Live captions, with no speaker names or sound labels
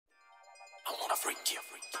I wanna freak you.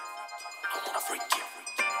 I wanna freak you.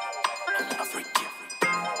 I wanna freak you.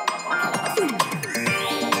 I wanna freak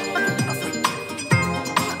you.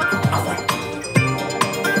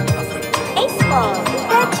 Hey Smallz, is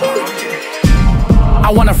that you?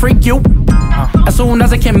 I wanna freak you as soon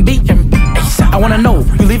as I can be. I wanna know,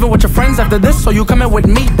 you leaving with your friends after this, or you coming with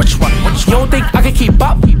me? Which one? You don't think I can keep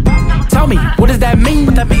up? Tell me, what does that mean?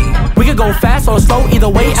 We could go fast or slow, either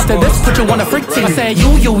way. After this, put you on a freak team. I said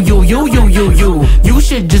you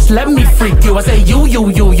should just let me freak you. I said you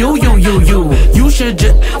should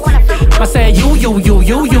just. I said you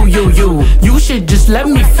should just let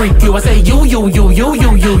me freak you. I said you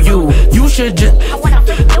should just.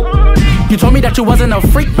 You told me that you wasn't a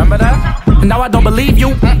freak, remember that? And now I don't believe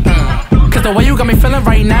you. Cause the way you got me feeling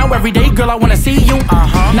right now, every day, girl, I wanna see you.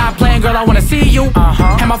 Not playing, girl, I wanna see you.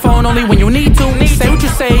 Have my phone only when you need to. Say what you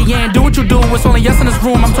say, yeah, and do what you do. It's only us in this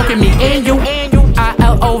room, I'm talking me and you.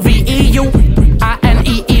 ILOVEU,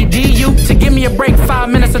 INEEDU. To give me a break, 5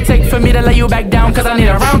 minutes to take for me to lay you back down, cause I need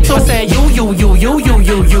a round two. I said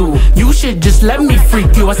you should just let me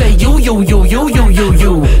freak you. I said you should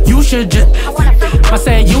just. I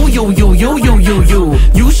said you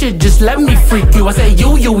should just let me freak you. I said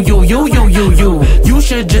you should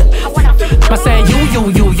just. I said you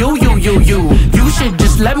should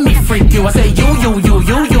just let me freak you. I said you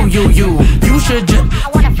should just.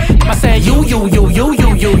 I said you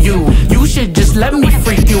should just let me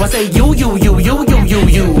freak you. I said you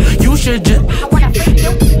should just.